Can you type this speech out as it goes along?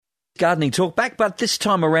Gardening Talk back, but this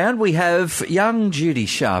time around we have young Judy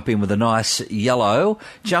Sharp in with a nice yellow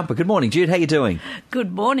jumper. Good morning, Jude. How you doing?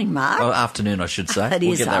 Good morning, Mark. Oh, afternoon, I should say. It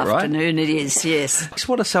is afternoon, it is, yes.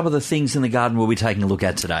 What are some of the things in the garden we'll be taking a look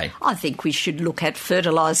at today? I think we should look at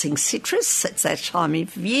fertilising citrus. It's that time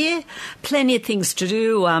of year. Plenty of things to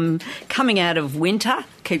do coming out of winter.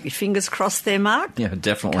 Keep your fingers crossed there, Mark. Yeah,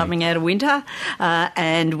 definitely. Coming out of winter.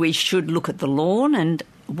 And we should look at the lawn and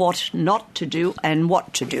what not to do and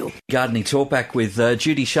what to do. Gardening Talk back with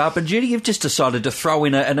Judy Sharp. And Judy, you've just decided to throw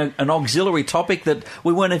in an auxiliary topic that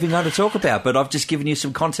we weren't even going to talk about, but I've just given you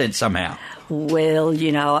some content somehow. Well,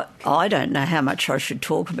 you know, I don't know how much I should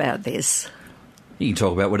talk about this. You can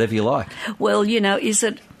talk about whatever you like. Well, you know, is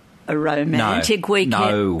it a romantic weekend?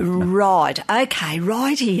 No. Right. Okay,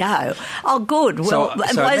 righty-o. Oh, good. Well,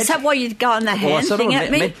 is that why you go on the hand thing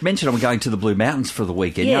at me? Mentioned I'm going to the Blue Mountains for the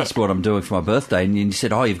weekend. Yeah. You asked what I'm doing for my birthday, and you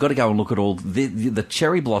said, you've got to go and look at all the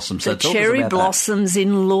cherry blossoms. So the cherry blossoms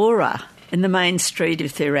in Laura, in the main street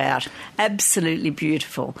if they're out. Absolutely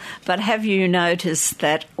beautiful. But have you noticed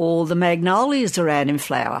that all the magnolias are out in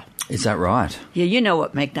flower? Is that right? Yeah, you know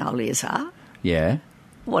what magnolias are. Yeah.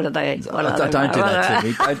 What are they? Don't do that to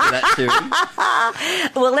me. Don't do that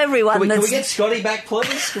to me. Well, everyone... Can we get Scotty back,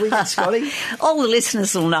 please? Can we get Scotty? All the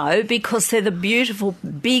listeners will know because they're the beautiful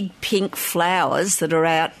big pink flowers that are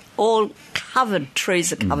out, all covered,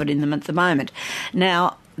 trees are covered in them at the moment.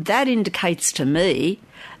 Now, that indicates to me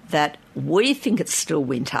that we think it's still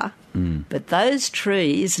winter, but those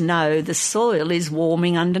trees know the soil is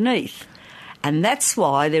warming underneath. And that's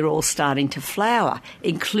why they're all starting to flower,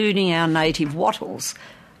 including our native wattles.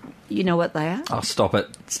 You know what they are? Oh, stop it.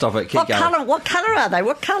 Keep going. What colour are they?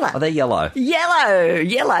 What colour? Are they yellow?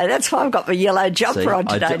 Yellow. That's why I've got my yellow jumper on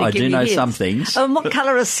today to give you I do know hints. some things. And what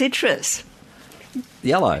colour is citrus?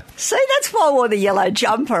 Yellow. See, that's why I wore the yellow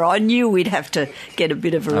jumper. I knew we'd have to get a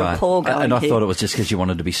bit of a rapport going. And I thought it was just because you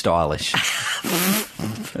wanted to be stylish.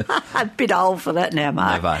 A bit old for that now,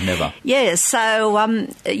 Mark. Never. Yeah, so,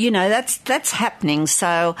 you know, that's happening.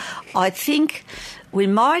 So I think we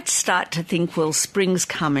might start to think, well, spring's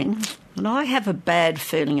coming. And I have a bad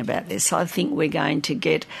feeling about this. I think we're going to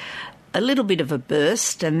get a little bit of a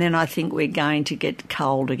burst, and then I think we're going to get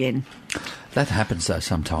cold again. That happens, though,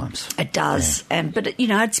 sometimes. It does. Yeah. But, you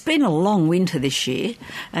know, it's been a long winter this year,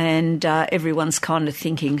 and everyone's kind of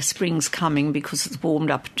thinking spring's coming because it's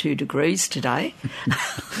warmed up 2 degrees today.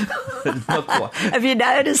 Not quite. Have you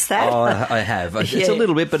noticed that? Oh, I have. It's a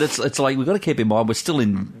little bit, but it's like we've got to keep in mind we're still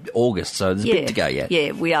in August, so there's a bit to go yet.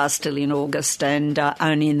 Yeah, we are still in August and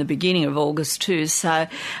only in the beginning of August too. So,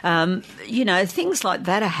 you know, things like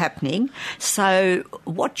that are happening. So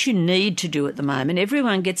what you need to do at the moment,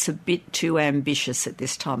 everyone gets a bit too ambitious at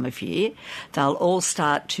this time of year. They'll all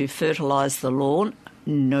start to fertilise the lawn.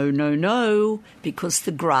 No, because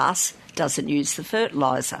the grass doesn't use the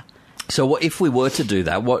fertiliser. So if we were to do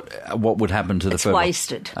that, what would happen to the fertiliser? It's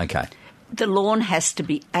wasted. Okay. The lawn has to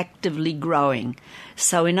be actively growing.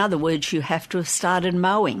 So in other words, you have to have started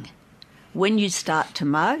mowing. When you start to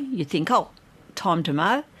mow, you think, time to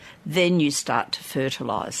mow, then you start to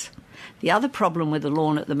fertilise. The other problem with the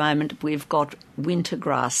lawn at the moment, we've got winter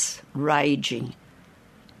grass raging.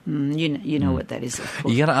 You know what that is, of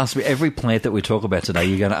course. You're going to ask me, every plant that we talk about today,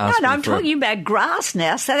 you're going to ask me I'm talking about grass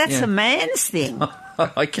now, so that's a man's thing.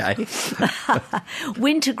 Okay.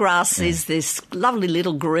 Winter grass is this lovely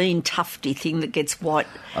little green tufty thing that gets white.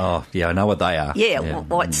 Oh, yeah, I know what they are. Yeah.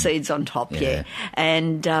 White seeds on top, yeah.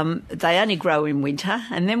 And they only grow in winter,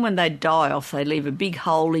 and then when they die off, they leave a big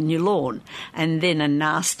hole in your lawn, and then a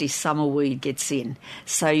nasty summer weed gets in.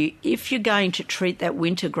 So if you're going to treat that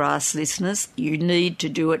winter grass, listeners, you need to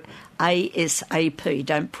do it ASAP.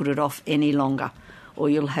 Don't put it off any longer, or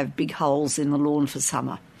you'll have big holes in the lawn for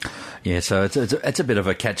summer. Yeah, so it's a bit of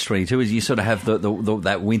a catch-22. Is you sort of have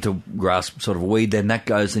that winter grass sort of weed, then that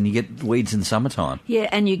goes, and you get weeds in summertime. Yeah,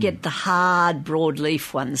 and you get the hard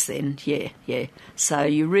broadleaf ones then. Yeah. So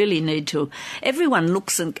you really need to. Everyone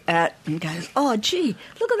looks at and goes, "Oh, gee,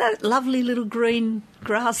 look at that lovely little green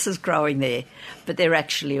grasses growing there," but they're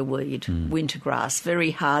actually a weed, winter grass. Very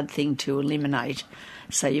hard thing to eliminate.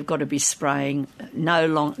 So you've got to be spraying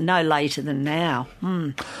no later than now.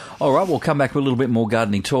 All right, we'll come back with a little bit more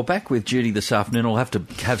gardening talk back with Judy this afternoon. I'll have to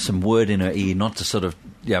have some word in her ear, not to sort of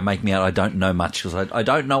make me out I don't know much, because I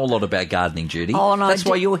don't know a lot about gardening, Judy. Oh, no, that's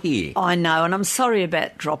why you're here. I know, and I'm sorry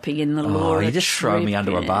about dropping in the Laura. You just throw me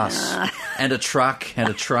under a bus and a truck and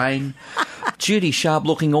a train. Judy Sharp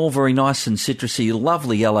looking all very nice and citrusy,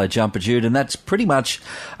 lovely yellow jumper, Jude, and that's pretty much,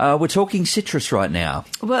 we're talking citrus right now.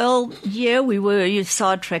 Well, yeah, we were. You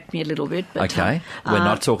sidetracked me a little bit. But, okay, we're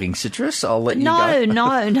not talking citrus. I'll let you go.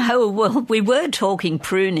 No. Well, we were talking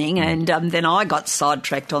pruning, and then I got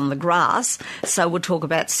sidetracked on the grass. So we'll talk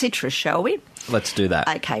about citrus, shall we? Let's do that.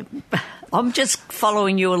 Okay. I'm just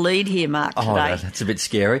following your lead here, Mark, today. Oh, no, that's a bit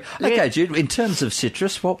scary. Okay, Jude, in terms of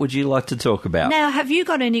citrus, what would you like to talk about? Now, have you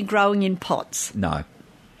got any growing in pots? No.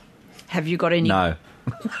 Have you got any? No.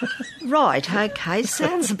 Right, okay.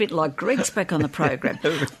 Sounds a bit like Greg's back on the program.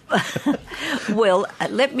 Well,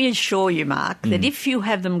 let me assure you, Mark, that if you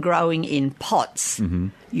have them growing in pots,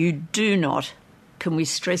 you do not, can we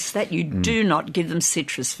stress that? You do not give them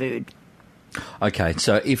citrus food. Okay,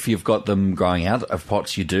 so if you've got them growing out of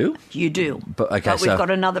pots, you do? You do. But we've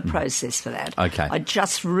got another process for that. Okay. I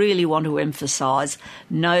just really want to emphasise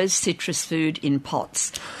no citrus food in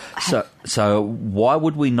pots. So why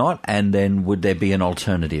would we not? And then would there be an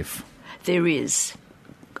alternative? There is.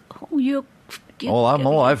 Oh, I'm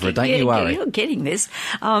all over it, don't you worry. You're getting this.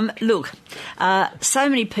 Look, so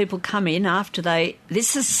many people come in after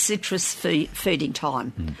this is citrus feeding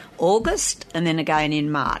time. August and then again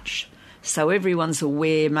in March. So everyone's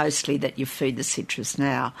aware mostly that you feed the citrus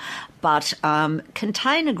now. But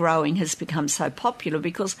container growing has become so popular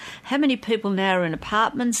because how many people now are in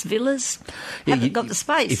apartments, villas, haven't got the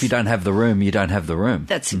space? If you don't have the room, you don't have the room.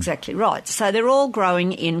 That's exactly right. So they're all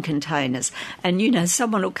growing in containers. And,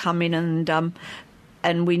 someone will come in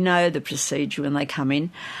and we know the procedure when they come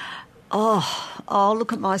in. Oh,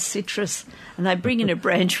 look at my citrus. And they bring in a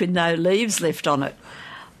branch with no leaves left on it.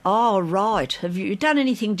 Oh, right. Have you done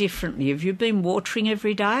anything differently? Have you been watering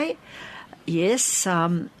every day? Yes.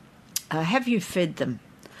 Have you fed them?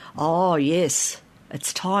 Oh, yes.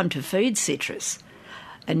 It's time to feed citrus.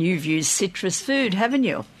 And you've used citrus food, haven't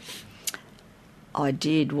you? I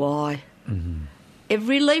did. Why? Mm-hmm.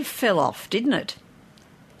 Every leaf fell off, didn't it?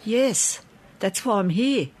 Yes. That's why I'm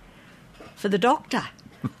here. For the doctor.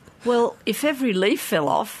 Well, if every leaf fell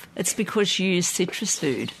off, it's because you used citrus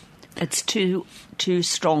food. It's too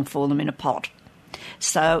strong for them in a pot.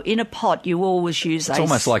 So in a pot, you always use It's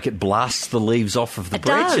almost like it blasts the leaves off of the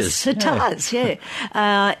branches. It does, yeah.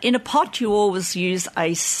 In a pot, you always use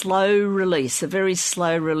a very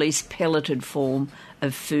slow release pelleted form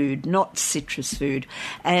of food, not citrus food.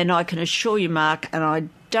 And I can assure you, Mark, and I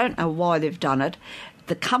don't know why they've done it,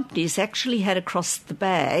 the companies actually had across the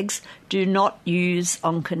bags, do not use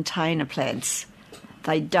on container plants.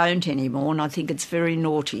 They don't anymore, and I think it's very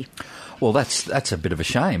naughty. Well, that's a bit of a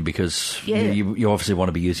shame because you obviously want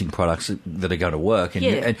to be using products that are going to work,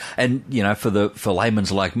 and for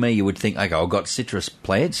layman's like me, you would think, okay, I've got citrus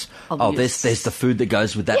plants. There's the food that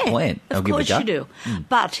goes with that plant. Of course you do.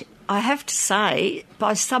 But I have to say,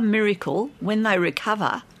 by some miracle, when they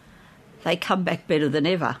recover, they come back better than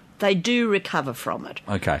ever. They do recover from it.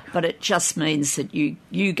 Okay. But it just means that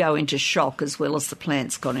you go into shock as well as the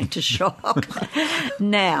plant's gone into shock.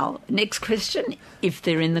 Now, next question, if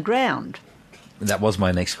they're in the ground. That was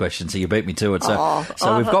my next question, so you beat me to it. So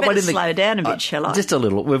we've got one in the... slow down a bit, shall I? Just a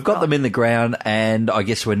little. We've got them in the ground, and I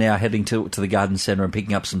guess we're now heading to the garden centre and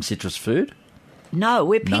picking up some citrus food? No,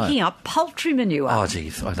 we're picking up poultry manure. Oh,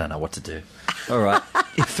 gee, I don't know what to do. All right,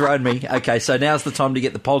 you've thrown me. Okay, so now's the time to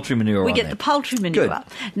get the poultry manure We get the poultry manure. Good.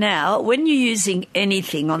 Now, when you're using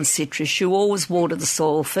anything on citrus, you always water the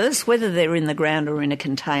soil first, whether they're in the ground or in a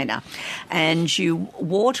container. And you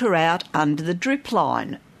water out under the drip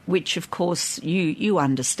line, which, of course, you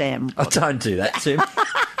understand. Oh, don't do that, Tim.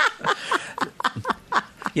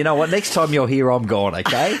 You know what? Next time you're here, I'm gone,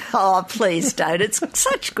 okay? Oh, please don't. It's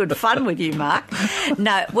such good fun with you, Mark.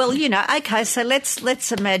 No, well, okay, so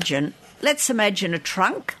let's imagine a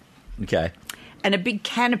trunk. Okay. And a big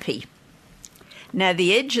canopy. Now,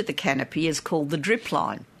 the edge of the canopy is called the drip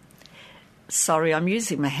line. Sorry, I'm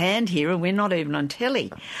using my hand here and we're not even on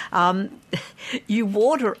telly. You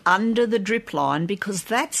water under the drip line because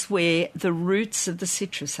that's where the roots of the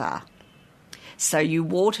citrus are. So you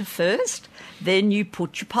water first, then you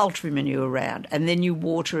put your poultry manure around, and then you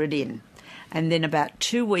water it in. And then about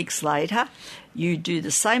 2 weeks later, you do the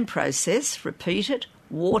same process, repeat it,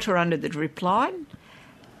 water under the drip line,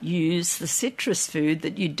 use the citrus food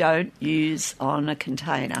that you don't use on a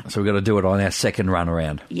container. So we've got to do it on our second run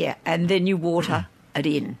around. Yeah, and then you water it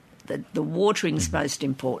in. The watering's most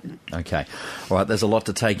important. Okay. All right, there's a lot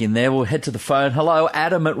to take in there. We'll head to the phone. Hello,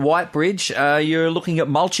 Adam at Whitebridge. You're looking at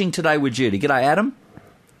mulching today with Judy. G'day, Adam.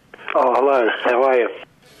 Oh, hello. How are you?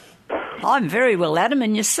 I'm very well, Adam,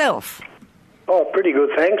 and yourself? Oh, pretty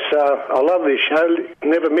good, thanks. I love this show.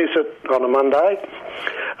 Never miss it on a Monday.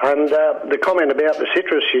 And the comment about the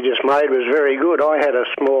citrus you just made was very good. I had a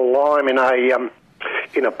small lime in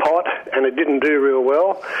a pot, and it didn't do real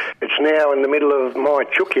well. It's now in the middle of my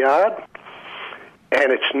chook yard,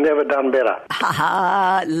 and it's never done better.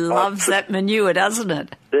 Loves that manure, doesn't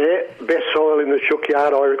it? Yeah, best soil in the chook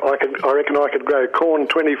yard. I reckon I could grow corn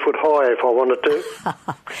 20 foot high if I wanted to.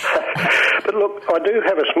 But look, I do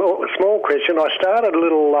have a small question. I started a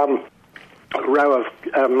little row of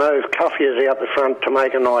mauve cuffias out the front to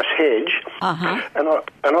make a nice hedge. And I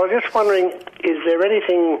was just wondering, is there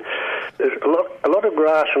anything? There's a lot of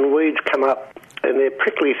grass and weeds come up, and they're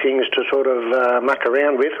prickly things to sort of muck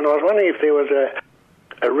around with. And I was wondering if there was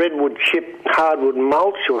a redwood chip hardwood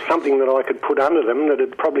mulch or something that I could put under them that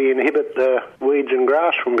would probably inhibit the weeds and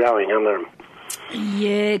grass from growing under them.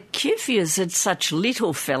 Yeah, cuffias are such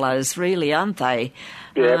little fellows, really, aren't they?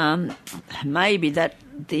 Yeah. Maybe that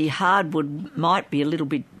the hardwood might be a little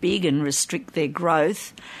bit big and restrict their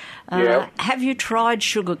growth. Have you tried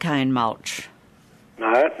sugarcane mulch?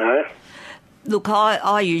 No. Look,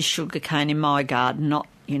 I use sugarcane in my garden,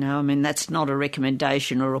 that's not a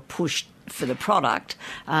recommendation or a push for the product.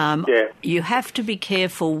 You have to be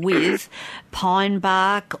careful with pine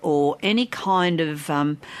bark or any kind of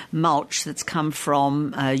mulch that's come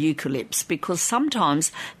from eucalypts, because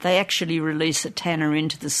sometimes they actually release a tanner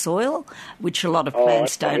into the soil, which a lot of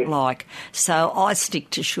plants don't like. So I stick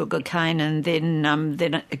to sugarcane, and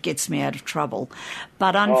then it gets me out of trouble.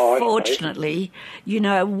 But unfortunately,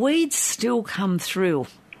 weeds still come through.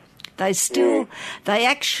 They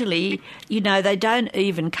actually, they don't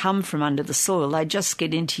even come from under the soil. They just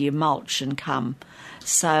get into your mulch and come.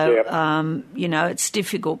 So, it's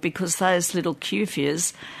difficult because those little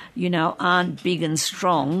cuffias, aren't big and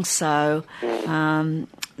strong. So,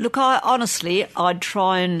 look, I'd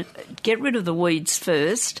try and get rid of the weeds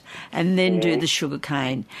first and then do the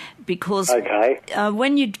sugarcane, because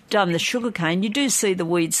when you've done the sugarcane, you do see the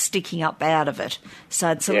weeds sticking up out of it. So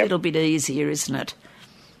it's a little bit easier, isn't it?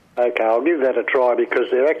 Okay, I'll give that a try,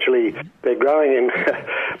 because they're growing in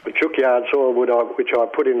the chook yard soil which I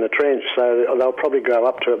put in the trench, so they'll probably grow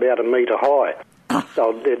up to about 1 metre high.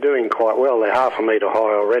 So they're doing quite well. They're 0.5 metre high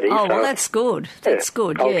already. Oh, well, that's good. That's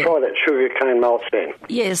good, I'll try that sugarcane mulch then.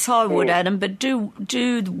 Yes, I would, Adam, but do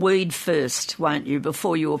the weed first, won't you,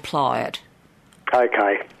 before you apply it?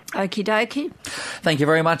 Okay. Okie dokie. Thank you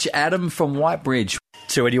very much, Adam from Whitebridge.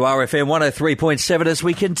 To NURFM 103.7 as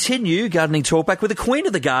we continue gardening talk back with the Queen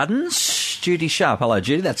of the Gardens, Judy Sharp. Hello,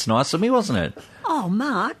 Judy. That's nice of me, wasn't it? Oh,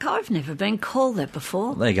 Mark, I've never been called that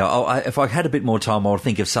before. There you go. If I had a bit more time, I would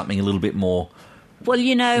think of something a little bit more... Well,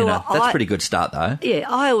 that's a pretty good start, though. Yeah,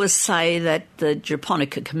 I always say that the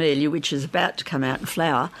Japonica camellia, which is about to come out and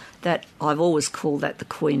flower, that I've always called that the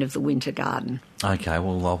Queen of the Winter Garden. Okay,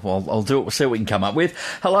 well, I'll do it. We'll see what we can come up with.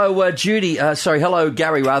 Hello, Judy. Hello,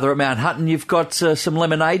 Gary, rather, at Mount Hutton. You've got some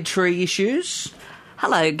lemonade tree issues?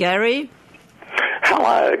 Hello, Gary.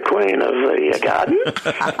 Hello, Queen of the Garden.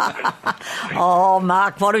 Oh,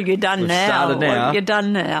 Mark, what have you done now? Started now. What have you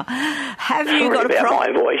done now? Have you Sorry got a about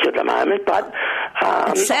my voice at the moment, but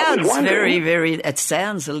it sounds very. It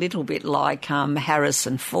sounds a little bit like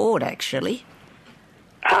Harrison Ford, actually.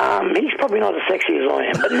 He's probably not as sexy as I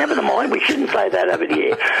am, but never mind. We shouldn't say that over the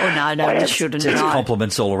air. Oh no, we shouldn't. It's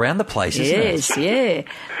compliments all around the place, isn't it? Yes, yeah.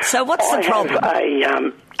 So what's the problem? I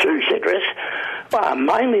have two citrus.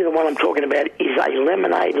 Mainly the one I'm talking about is a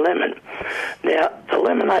lemonade lemon. Now, the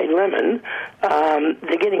lemonade lemon,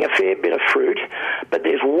 they're getting a fair bit of fruit, but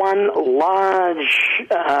there's one large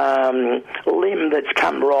limb that's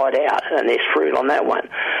come right out, and there's fruit on that one.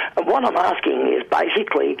 And what I'm asking is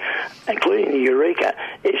basically, including the Eureka,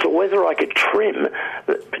 is whether I could trim,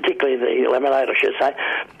 particularly the lemonade, I should say,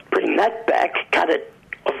 bring that back, cut it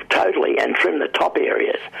off totally, and trim the top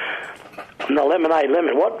areas. And the lemonade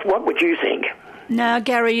lemon, what would you think? Now,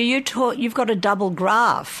 Gary, you've got a double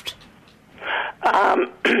graft. No,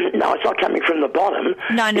 it's not coming from the bottom.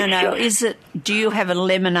 No. Do you have a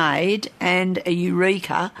lemonade and a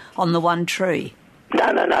Eureka on the one tree?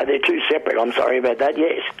 No, they're two separate. I'm sorry about that,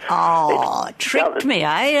 yes. Oh, tricked me,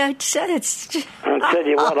 eh? I'll tell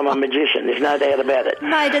you what, I'm a magician. There's no doubt about it.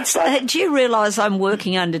 Mate, do you realise I'm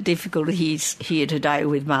working under difficulties here today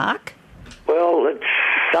with Mark? Well, it's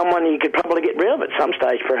someone you could probably get rid of at some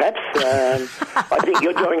stage, perhaps. I think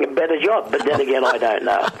you're doing a better job, but then again, I don't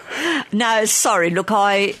know. No, sorry. Look,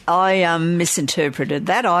 I misinterpreted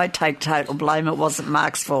that. I take total blame. It wasn't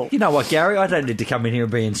Mark's fault. You know what, Gary? I don't need to come in here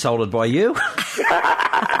and be insulted by you.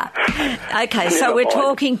 Okay, so we're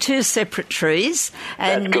talking two separate trees.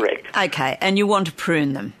 That's correct. Okay, and you want to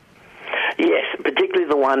prune them? Yes, particularly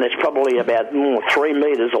the one that's probably about 3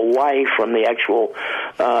 metres away from the actual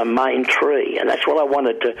main tree, and that's what I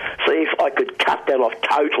wanted to see if I could cut that off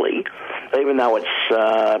totally, even though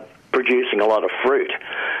it's producing a lot of fruit,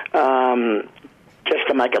 just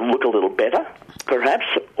to make it look a little better, perhaps,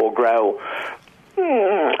 or grow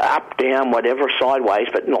up, down, whatever, sideways,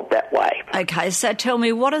 but not that way. Okay, so tell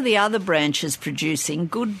me, what are the other branches producing?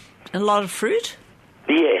 A lot of fruit?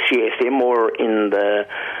 Yes, they're more in the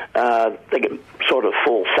they get sort of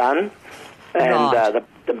full sun, and right.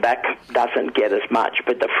 The back doesn't get as much,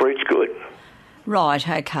 but the fruit's good. Right,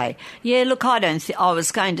 okay. Yeah, look, I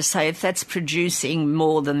was going to say if that's producing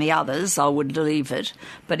more than the others, I would leave it.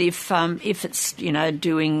 But if it's,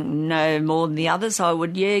 doing no more than the others, I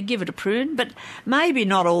would, give it a prune, but maybe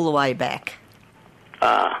not all the way back.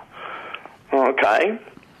 Okay.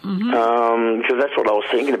 Mm-hmm. Because that's what I was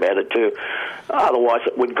thinking about it too. Otherwise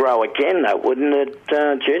it would grow again though, wouldn't it,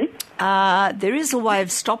 Judy? There is a way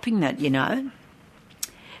of stopping that,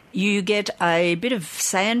 You get a bit of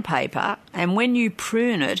sandpaper, and when you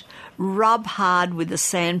prune it, rub hard with the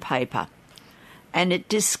sandpaper, and it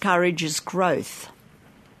discourages growth.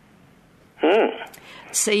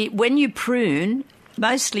 See, when you prune,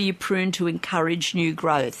 mostly you prune to encourage new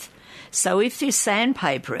growth. So if you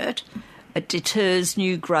sandpaper it, it deters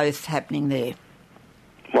new growth happening there.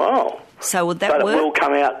 Wow. So would that work? But it will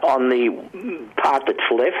come out on the part that's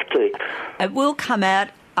left? It will come out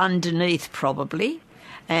underneath probably,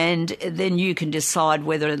 and then you can decide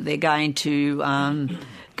whether they're going to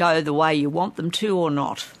go the way you want them to or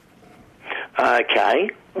not.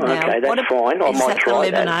 Okay. Now, okay, that's fine. I might try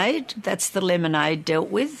that. Lemonade? That's the lemonade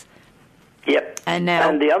dealt with. Yep. And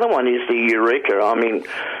the other one is the Eureka. I mean,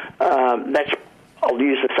 I'll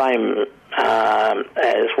use the same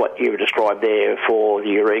as what you described there for the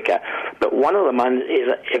Eureka. But one of them is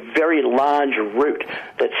a very large root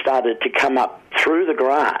that started to come up through the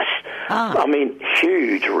grass. I mean,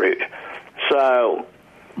 huge root. So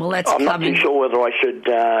I'm not too sure whether I should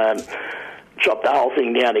chop the whole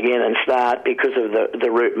thing down again and start, because of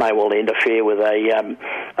the root may well interfere with a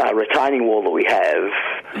retaining wall that we have.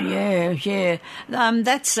 Yeah.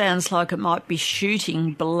 That sounds like it might be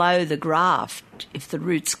shooting below the graft if the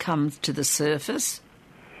roots come to the surface.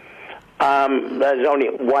 There's only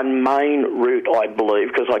one main root, I believe,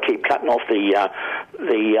 because I keep cutting off the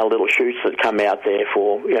little shoots that come out there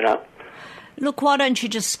for. Look, why don't you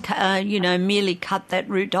just merely cut that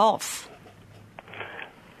root off?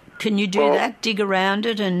 Can you do that? Dig around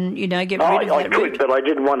it and get rid of that root? I could, but I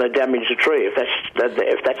didn't want to damage the tree.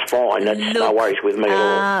 If that's fine, that's no worries with me at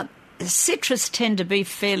all. Citrus tend to be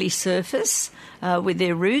fairly surface with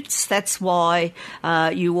their roots. That's why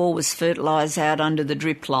you always fertilise out under the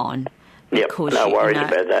drip line. Yep, no worries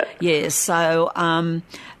about that. Yeah, so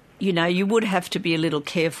you would have to be a little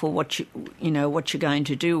careful what you're going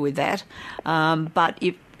to do with that. But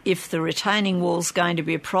if the retaining wall's going to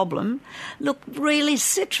be a problem, look, really,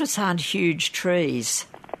 citrus aren't huge trees.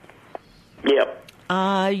 Yep.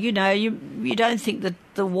 You don't think that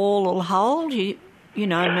the wall will hold?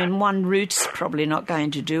 One root's probably not going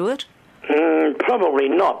to do it. Probably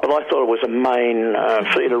not, but I thought it was a main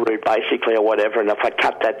feeder root, basically, or whatever, and if I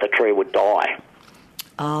cut that, the tree would die.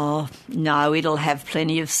 Oh, no, it'll have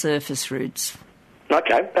plenty of surface roots.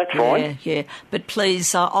 Okay, that's fine. Yeah. But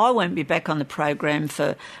please, I won't be back on the program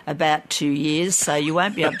for about 2 years, so you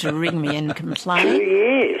won't be able to ring me and complain. 2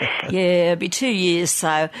 years? Yeah, it'll be 2 years,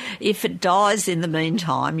 so if it dies in the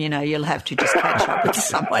meantime, you'll have to just catch up with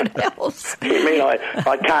someone else. You mean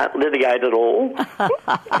I can't litigate at all?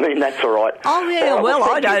 I mean, that's all right. Oh, yeah, well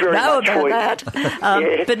I don't know about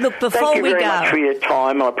that. But look, before we go... Thank you very much for your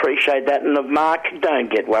time. I appreciate that. And Mark, don't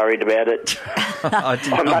get worried about it.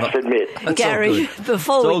 I must admit. Gary...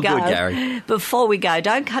 Before we go,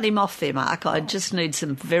 don't cut him off there, Mark. I just need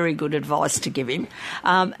some very good advice to give him.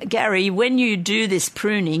 Gary, when you do this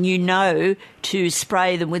pruning, you know to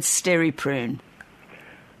spray them with Steri-Prune.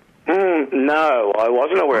 No, I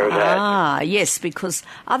wasn't aware of that. Yes, because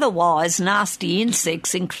otherwise nasty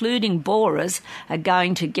insects, including borers, are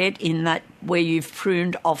going to get in that where you've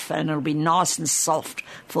pruned off, and it'll be nice and soft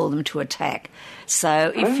for them to attack.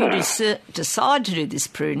 So if you decide to do this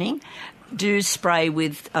pruning, do spray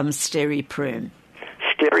with Steri-Prune.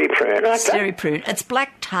 Steri-Prune, okay. Steri-Prune. It's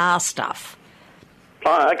black tar stuff.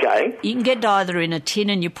 Oh, okay. You can get it either in a tin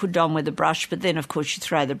and you put it on with a brush, but then, of course, you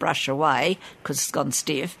throw the brush away because it's gone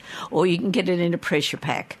stiff, or you can get it in a pressure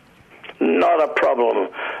pack. Not a problem.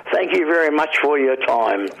 Thank you very much for your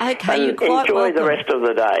time. Okay, and you're quite enjoy welcome. the rest of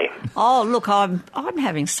the day. Oh, look, I'm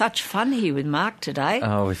having such fun here with Mark today.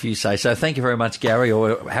 Oh, if you say so. Thank you very much, Gary,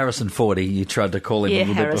 or Harrison 40. You tried to call him a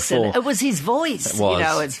little Harrison. bit before. It was his voice. It was. You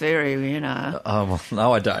know, it's very, Oh, well,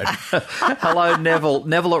 no, I don't. Hello, Neville.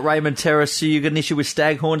 Neville at Raymond Terrace. So you got an issue with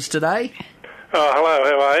staghorns today? Oh, hello,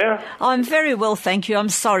 how are you? I'm very well, thank you. I'm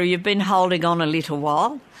sorry, you've been holding on a little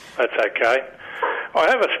while. That's okay. I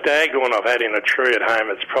have a staghorn I've had in a tree at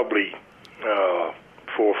home. It's probably 4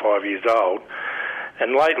 or 5 years old.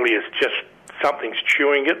 And lately it's just something's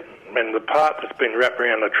chewing it, and the part that's been wrapped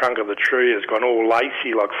around the trunk of the tree has gone all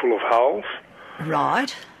lacy, like full of holes.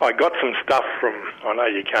 Right. I got some stuff from, I know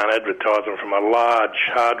you can't advertise them, from a large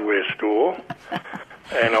hardware store,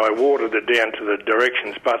 and I watered it down to the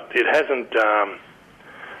directions, but it hasn't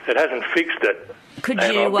fixed it. Could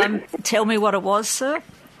you tell me what it was, sir?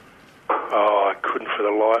 Oh, I couldn't for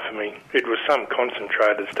the life of me. It was some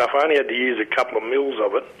concentrated stuff. I only had to use a couple of mils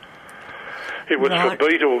of it. It was for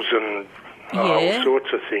beetles and all sorts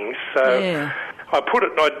of things. So I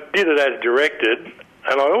did it as directed,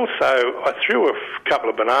 and I threw a couple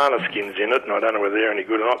of banana skins in it, and I don't know whether they're any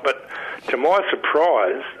good or not, but to my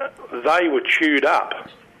surprise, they were chewed up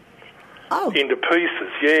into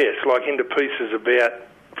pieces, into pieces about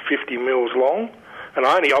 50 mils long. And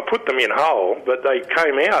I put them in whole, but they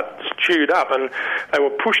came out chewed up, and they were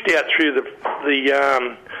pushed out through the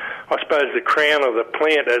I suppose the crown of the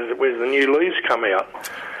plant as the new leaves come out.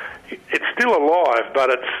 It's still alive, but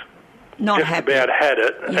it's not just happy. about had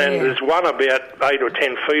it. Yeah. And there's one about 8 or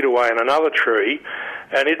 10 feet away in another tree,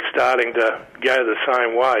 and it's starting to go the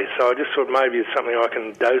same way. So I just thought maybe it's something I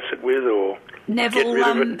can dose it with or Neville, get rid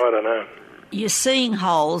of it. I don't know. You're seeing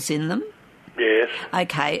holes in them. Yes.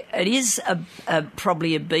 Okay, it is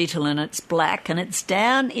probably a beetle, and it's black, and it's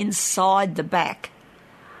down inside the back.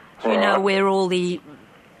 You know where all the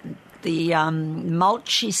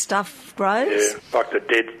mulchy stuff grows? Yeah, like the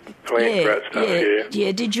dead plant growth stuff,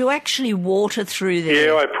 Yeah, did you actually water through there?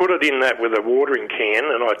 Yeah, I put it in that with a watering can,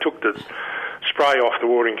 and I took the spray off the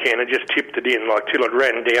watering can and just tipped it in till it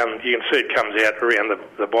ran down. You can see it comes out around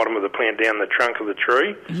the bottom of the plant, down the trunk of the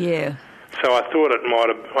tree. Yeah. So I thought it might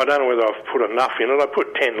have, I don't know whether I've put enough in it. I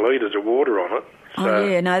put 10 litres of water on it.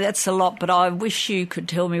 So. That's a lot, but I wish you could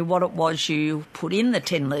tell me what it was you put in the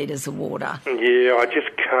 10 litres of water. Yeah, I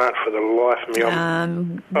just can't for the life of me.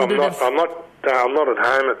 I'm not at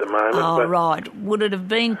home at the moment. Oh, right. Would it have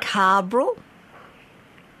been Carbrel?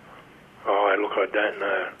 Oh, look, I don't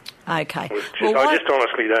know. Okay. I just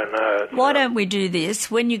honestly don't know. Why don't we do this?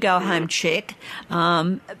 When you go home, check,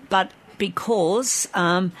 but because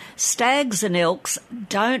stags and elks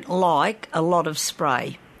don't like a lot of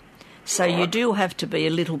spray. So you do have to be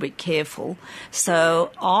a little bit careful.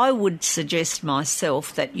 So I would suggest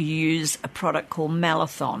myself that you use a product called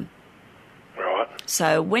Mallathon. Right.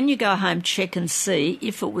 So when you go home, check and see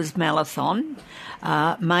if it was Mallathon.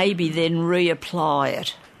 Maybe then reapply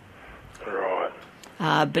it. Right.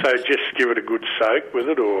 So just give it a good soak with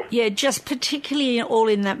it, or? Yeah, just particularly all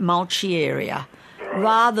in that mulchy area. Right.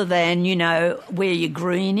 Rather than, where your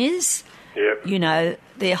green is. Yep.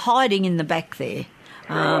 They're hiding in the back there.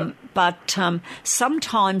 Right. But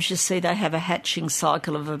sometimes you see they have a hatching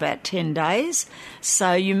cycle of about 10 days.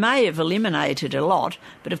 So you may have eliminated a lot,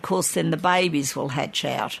 but of course then the babies will hatch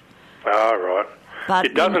out. Ah, right. But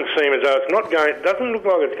it doesn't seem as though it's not going, it doesn't look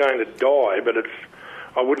like it's going to die, but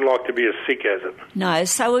I wouldn't like to be as sick as it. No,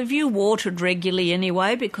 so have you watered regularly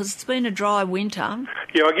anyway, because it's been a dry winter?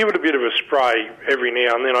 Yeah, I give it a bit of a spray every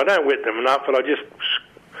now and then. I don't wet them enough, but I just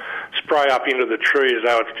spray up into the tree as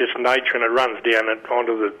though it's just nature, and it runs down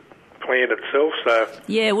onto the plant itself. So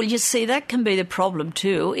yeah, well, you see, that can be the problem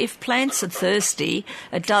too. If plants are thirsty,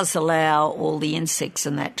 it does allow all the insects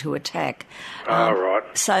and that to attack. Right.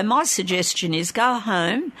 So my suggestion is go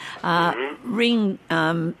home, ring,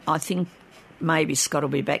 I think maybe Scott will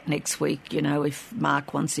be back next week, if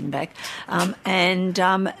Mark wants him back, and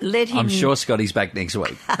let him... I'm sure Scotty's back next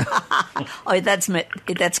week. Oh, that's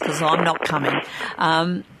because I'm not coming.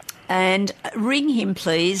 And ring him,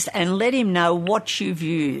 please, and let him know what you've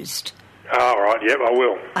used. Oh, right, yep, I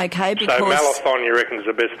will. Okay, because... So Mallathon, you reckon, is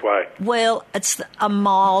the best way? Well, it's a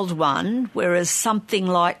mild one, whereas something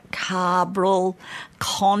like Carbrel,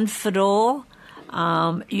 Confidor,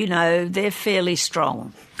 they're fairly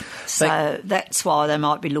strong. So that's why they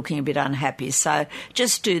might be looking a bit unhappy. So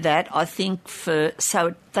just do that, I think,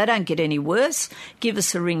 so they don't get any worse. Give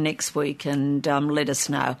us a ring next week and let us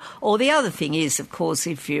know. Or the other thing is, of course,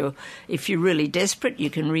 if you're really desperate, you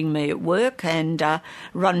can ring me at work and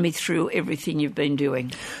run me through everything you've been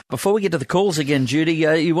doing. Before we get to the calls again, Judy,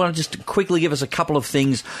 you want to just quickly give us a couple of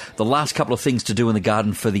things, the last couple of things to do in the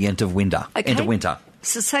garden for the end of winter. Okay. End of winter.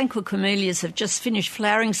 Sasanqua camellias have just finished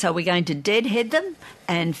flowering, so we're going to deadhead them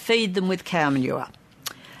and feed them with cow manure.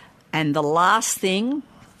 And the last thing,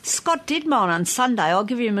 Scott did mine on Sunday. I'll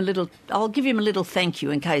give him a little thank you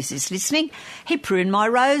in case he's listening. He pruned my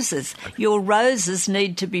roses. Your roses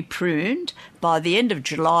need to be pruned by the end of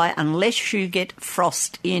July unless you get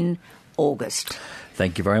frost in August.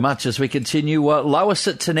 Thank you very much. As we continue, Lois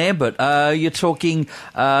at Tenambit, you're talking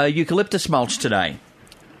eucalyptus mulch today.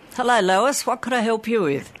 Hello, Lois. What could I help you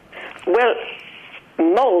with? Well,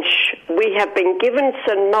 mulch. We have been given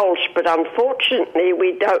some mulch, but unfortunately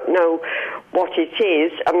we don't know what it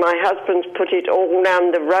is, and my husband's put it all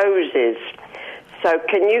round the roses. So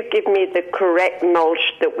can you give me the correct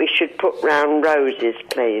mulch that we should put round roses,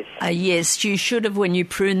 please? Yes, you should have, when you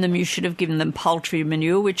pruned them, you should have given them poultry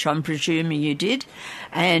manure, which I'm presuming you did,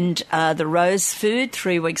 and the rose food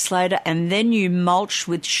 3 weeks later, and then you mulch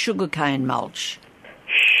with sugarcane mulch.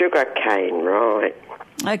 Sugarcane, right.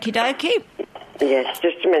 Okie dokie. Yes,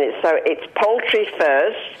 just a minute. So it's poultry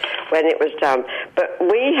first when it was done. But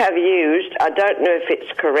we have used, I don't know if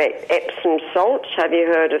it's correct, Epsom salts. Have you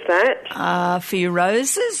heard of that? For your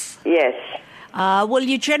roses? Yes. Well,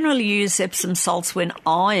 you generally use Epsom salts when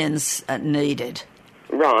iron's needed.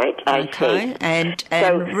 Right, I see. And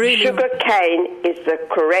so really, sugarcane is the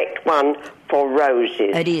correct one for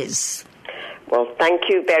roses. It is. Well, thank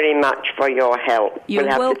you very much for your help. You're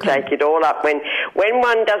welcome. welcome. To take it all up. When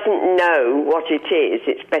one doesn't know what it is,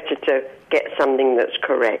 it's better to get something that's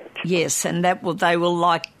correct. Yes, and they will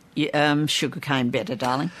like sugarcane better,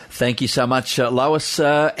 darling. Thank you so much, Lois.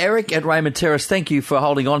 Eric at Raymond Terrace, thank you for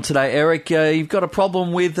holding on today. Eric, you've got a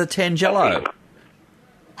problem with the Tangelo.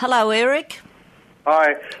 Hello, Eric.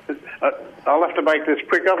 Hi. I'll have to make this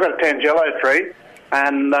quick. I've got a Tangelo tree,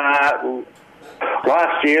 and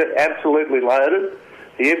last year, absolutely loaded.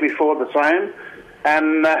 The year before, the same.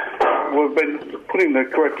 And we've been putting the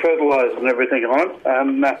correct fertiliser and everything on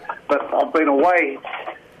it. But I've been away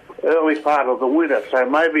early part of the winter, so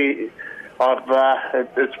maybe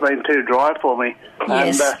it's been too dry for me.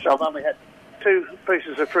 Yes. And I've only had 2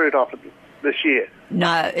 pieces of fruit off it this year.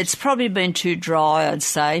 No, it's probably been too dry, I'd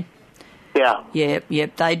say. Yeah.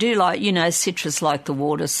 Yep. They do citrus like the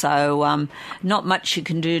water, so not much you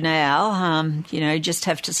can do now. Just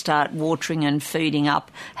have to start watering and feeding up.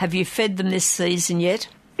 Have you fed them this season yet?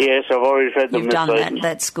 Yes, I've already fed them You've this done season. that.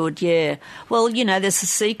 That's good, yeah. Well, there's a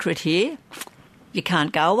secret here. You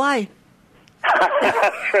can't go away.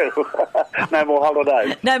 True. No more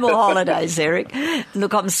holidays. No more holidays, Eric.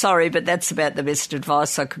 Look, I'm sorry, but that's about the best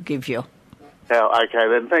advice I could give you. Oh, okay,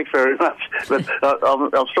 then. Thanks very much. But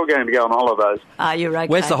I'm still going to go on holidays. You're okay.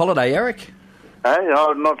 Where's the holiday, Eric?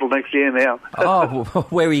 Not till next year now.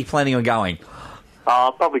 Where are you planning on going?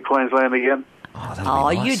 Probably Queensland again. That'll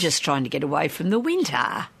be nice. You're just trying to get away from the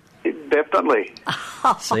winter. Definitely.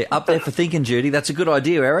 See, up there for thinking, Judy. That's a good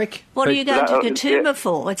idea, Eric. What are you going to Katoomba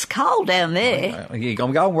for? It's cold down there.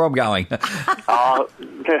 I'm going where I'm going. This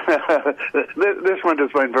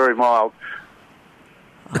winter's been very mild.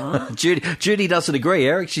 Judy doesn't agree,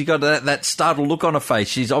 Eric. She's got that startled look on her face.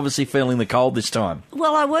 She's obviously feeling the cold this time.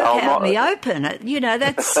 Well, I work out in the open.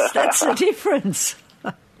 That's the difference.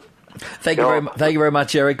 Thank you very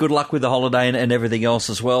much, Eric. Good luck with the holiday and everything else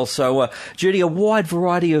as well. So, Judy, a wide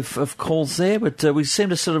variety of calls there, but we seem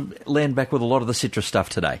to sort of land back with a lot of the citrus stuff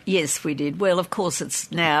today. Yes, we did. Well, of course, it's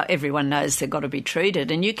now everyone knows they've got to be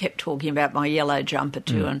treated, and you kept talking about my yellow jumper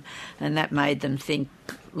too, and that made them think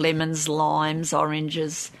lemons, limes,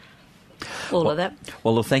 oranges, all of that.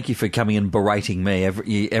 Well, look, thank you for coming and berating me.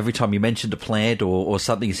 Every time you mentioned a plant or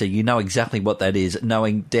something, you say you know exactly what that is,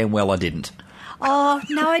 knowing damn well I didn't. Oh,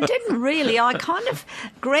 no, I didn't really.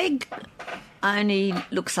 Greg only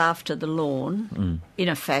looks after the lawn in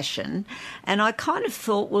a fashion, and I kind of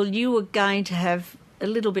thought, well, you were going to have a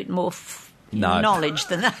little bit more knowledge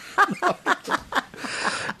than that.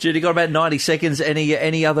 Judy, got about 90 seconds.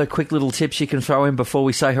 Any other quick little tips you can throw in before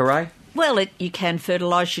we say hooray? Well, you can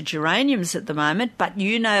fertilise your geraniums at the moment, but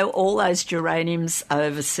all those geraniums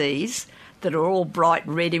overseas that are all bright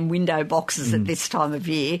red in window boxes at this time of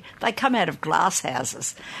year, they come out of glass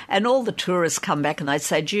houses. And all the tourists come back and they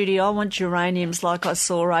say, Judy, I want geraniums like I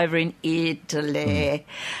saw over in Italy.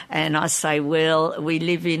 And I say, well, we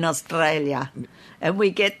live in Australia and we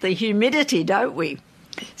get the humidity, don't we?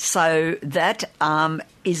 So that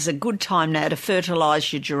is a good time now to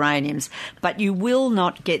fertilise your geraniums, but you will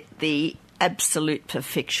not get the absolute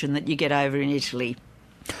perfection that you get over in Italy.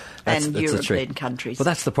 That's European countries. Well,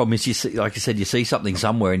 that's the problem. Is you see, like you said, you see something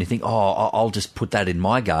somewhere and you think, "Oh, I'll just put that in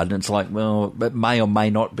my garden." It's like, well, it may or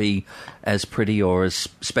may not be as pretty or as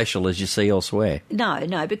special as you see elsewhere.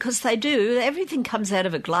 No, because they do. Everything comes out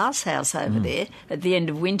of a glass house over there at the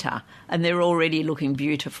end of winter, and they're already looking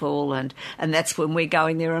beautiful, and that's when we're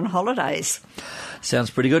going there on holidays.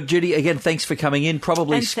 Sounds pretty good. Judy, again, thanks for coming in.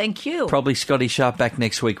 And thank you. Probably Scotty Sharp back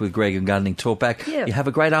next week with Greg and Gardening Talkback. Yeah. You have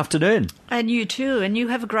a great afternoon. And you too, and you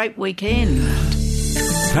have a great weekend.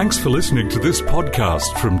 Thanks for listening to this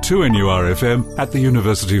podcast from 2NURFM at the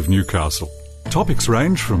University of Newcastle. Topics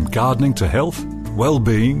range from gardening to health,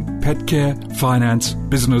 well-being, pet care, finance,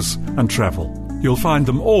 business and travel. You'll find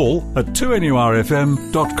them all at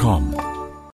 2NURFM.com.